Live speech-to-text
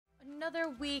Another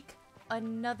week,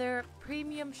 another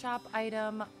premium shop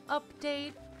item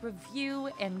update, review,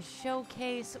 and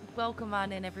showcase. Welcome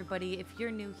on in, everybody. If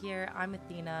you're new here, I'm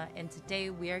Athena, and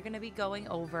today we are going to be going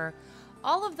over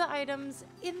all of the items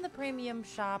in the premium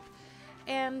shop,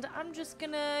 and I'm just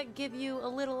going to give you a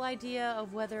little idea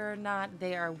of whether or not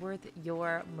they are worth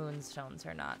your moonstones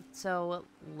or not. So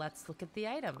let's look at the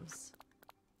items.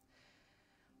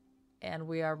 And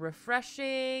we are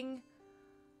refreshing.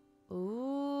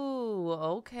 Ooh,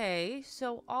 okay.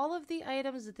 So all of the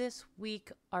items this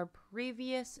week are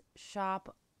previous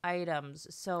shop items.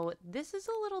 So this is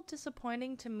a little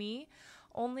disappointing to me,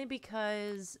 only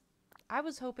because I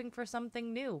was hoping for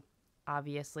something new,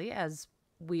 obviously, as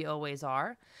we always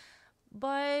are.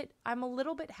 But I'm a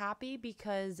little bit happy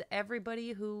because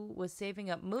everybody who was saving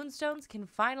up moonstones can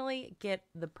finally get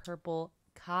the purple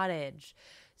cottage.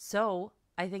 So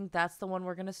I think that's the one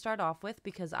we're going to start off with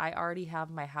because I already have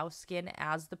my house skin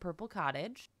as the purple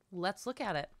cottage. Let's look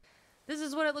at it. This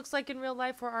is what it looks like in real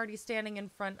life. We're already standing in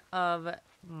front of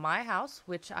my house,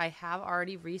 which I have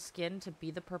already reskinned to be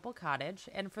the purple cottage.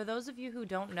 And for those of you who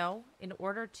don't know, in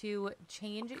order to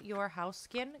change your house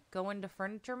skin, go into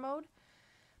furniture mode,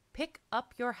 pick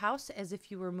up your house as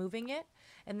if you were moving it,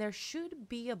 and there should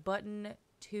be a button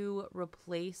to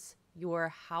replace your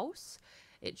house.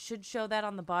 It should show that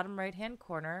on the bottom right-hand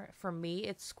corner. For me,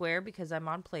 it's square because I'm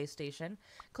on PlayStation.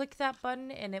 Click that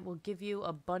button and it will give you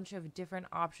a bunch of different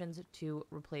options to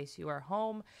replace your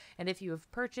home. And if you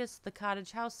have purchased the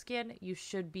cottage house skin, you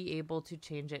should be able to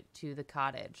change it to the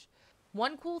cottage.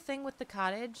 One cool thing with the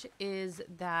cottage is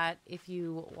that if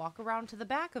you walk around to the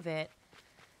back of it,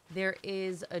 there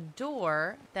is a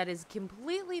door that is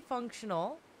completely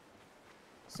functional,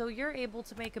 so you're able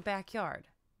to make a backyard.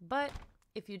 But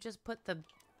if you just put the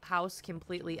house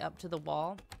completely up to the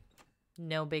wall,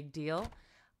 no big deal.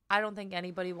 I don't think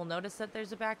anybody will notice that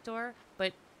there's a back door,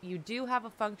 but you do have a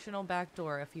functional back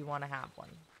door if you want to have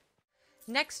one.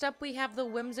 Next up, we have the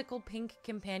Whimsical Pink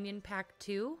Companion Pack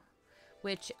 2,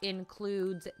 which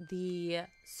includes the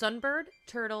Sunbird,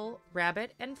 Turtle,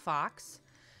 Rabbit, and Fox.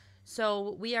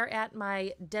 So we are at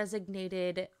my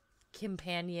designated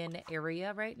companion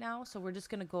area right now, so we're just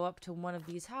going to go up to one of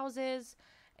these houses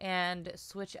and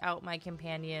switch out my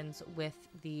companions with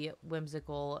the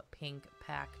Whimsical Pink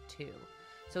Pack 2.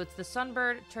 So it's the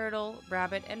Sunbird, Turtle,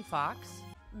 Rabbit, and Fox.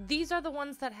 These are the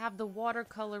ones that have the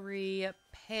watercolory,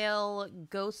 pale,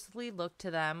 ghostly look to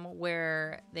them,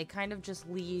 where they kind of just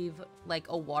leave like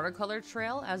a watercolor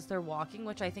trail as they're walking,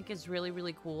 which I think is really,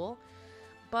 really cool.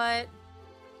 But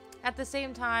at the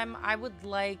same time, I would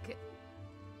like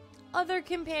other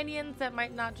companions that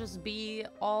might not just be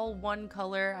all one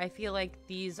color. I feel like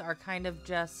these are kind of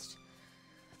just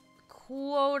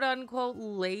quote-unquote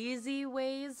lazy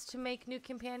ways to make new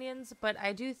companions, but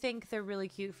I do think they're really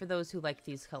cute for those who like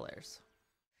these colors.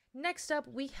 Next up,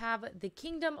 we have the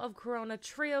Kingdom of Corona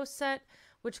Trio set,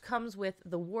 which comes with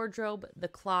the wardrobe, the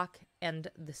clock, and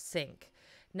the sink.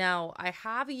 Now, I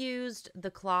have used the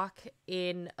clock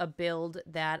in a build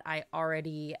that I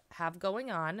already have going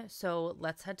on, so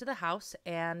let's head to the house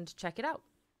and check it out.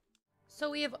 So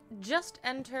we have just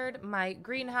entered my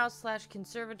greenhouse slash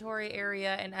conservatory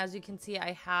area, and as you can see,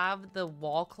 I have the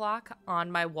wall clock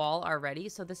on my wall already,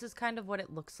 so this is kind of what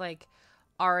it looks like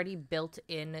already built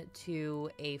into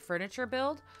a furniture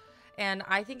build, and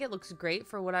I think it looks great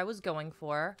for what I was going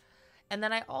for. And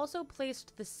then I also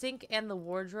placed the sink and the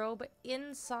wardrobe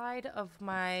inside of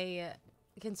my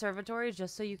conservatory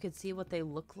just so you could see what they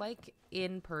look like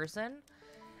in person.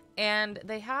 And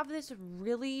they have this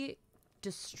really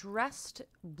distressed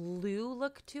blue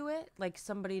look to it, like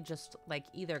somebody just like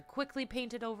either quickly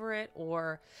painted over it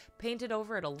or painted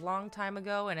over it a long time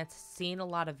ago and it's seen a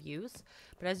lot of use.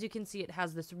 But as you can see, it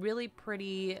has this really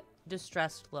pretty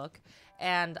distressed look,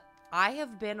 and I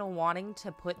have been wanting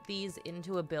to put these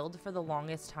into a build for the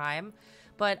longest time,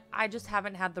 but I just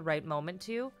haven't had the right moment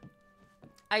to.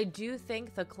 I do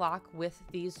think the clock with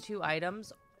these two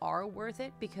items are worth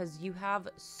it because you have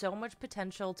so much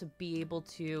potential to be able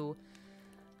to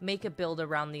make a build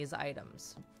around these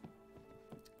items.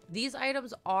 These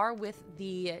items are with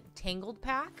the Tangled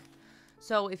pack.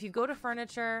 So if you go to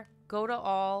furniture, go to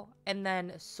all, and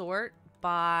then sort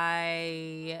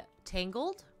by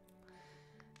Tangled,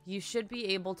 you should be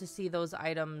able to see those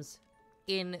items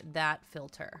in that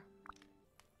filter.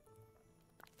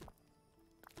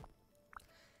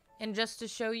 And just to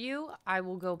show you, I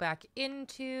will go back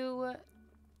into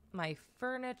my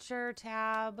furniture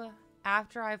tab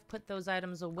after I've put those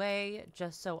items away,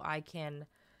 just so I can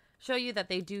show you that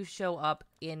they do show up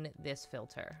in this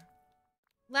filter.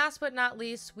 Last but not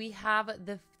least, we have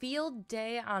the Field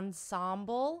Day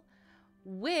Ensemble,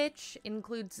 which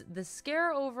includes the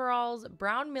Scare overalls,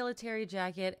 brown military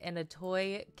jacket, and a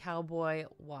toy cowboy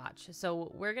watch.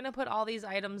 So we're going to put all these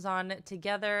items on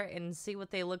together and see what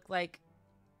they look like.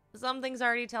 Something's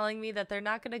already telling me that they're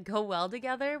not going to go well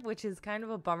together, which is kind of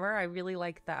a bummer. I really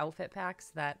like the outfit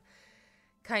packs that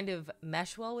kind of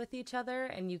mesh well with each other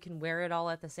and you can wear it all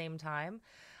at the same time.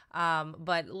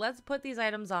 But let's put these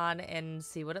items on and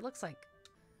see what it looks like.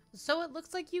 So it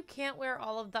looks like you can't wear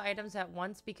all of the items at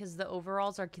once because the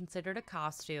overalls are considered a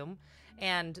costume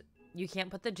and you can't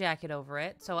put the jacket over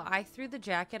it. So I threw the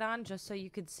jacket on just so you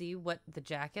could see what the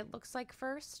jacket looks like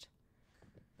first.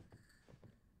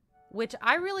 Which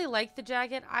I really like the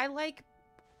jacket. I like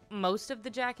most of the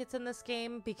jackets in this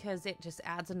game because it just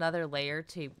adds another layer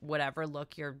to whatever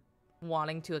look you're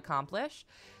wanting to accomplish.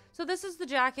 So this is the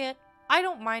jacket. I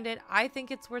don't mind it. I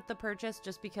think it's worth the purchase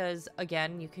just because,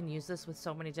 again, you can use this with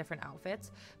so many different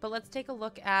outfits. But let's take a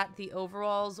look at the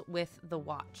overalls with the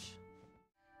watch.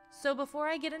 So before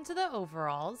I get into the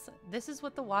overalls, this is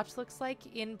what the watch looks like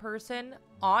in person,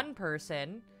 on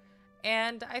person.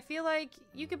 And I feel like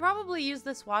you could probably use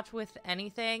this watch with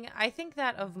anything. I think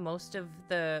that of most of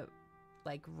the,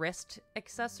 like, wrist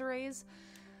accessories,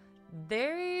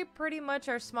 they pretty much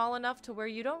are small enough to where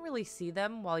you don't really see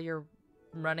them while you're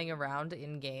running around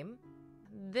in game.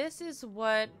 This is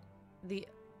what the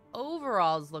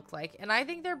overalls look like, and I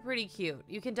think they're pretty cute.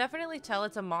 You can definitely tell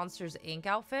it's a Monsters Inc.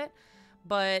 outfit,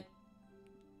 but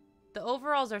the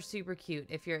overalls are super cute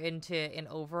if you're into an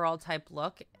overall type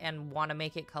look and want to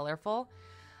make it colorful.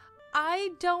 I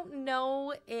don't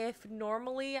know if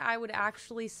normally I would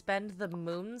actually spend the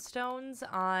moonstones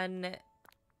on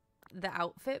the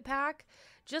outfit pack,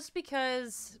 just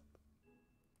because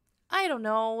I don't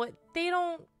know, they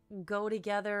don't go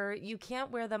together. You can't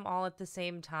wear them all at the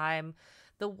same time.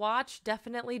 The watch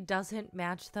definitely doesn't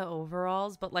match the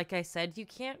overalls, but like I said, you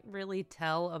can't really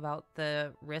tell about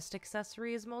the wrist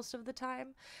accessories most of the time,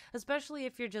 especially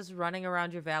if you're just running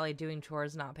around your valley doing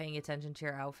chores, not paying attention to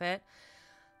your outfit.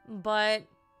 But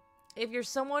if you're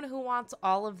someone who wants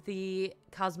all of the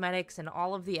cosmetics and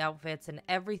all of the outfits and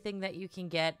everything that you can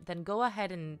get, then go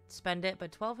ahead and spend it.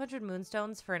 But 1,200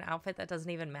 moonstones for an outfit that doesn't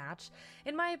even match,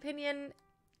 in my opinion,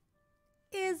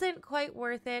 isn't quite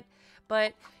worth it.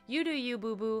 But you do you,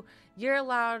 boo-boo. You're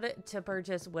allowed to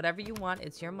purchase whatever you want.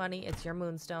 It's your money. It's your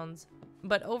moonstones.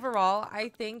 But overall, I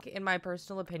think, in my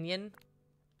personal opinion,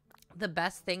 the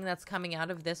best thing that's coming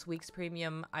out of this week's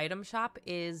premium item shop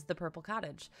is the purple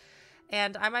cottage.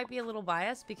 And I might be a little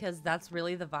biased because that's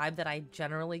really the vibe that I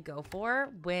generally go for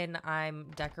when I'm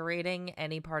decorating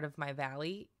any part of my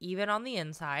valley, even on the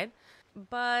inside.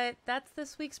 But that's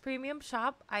this week's premium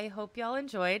shop. I hope y'all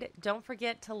enjoyed. Don't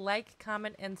forget to like,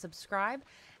 comment, and subscribe.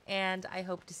 And I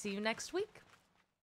hope to see you next week.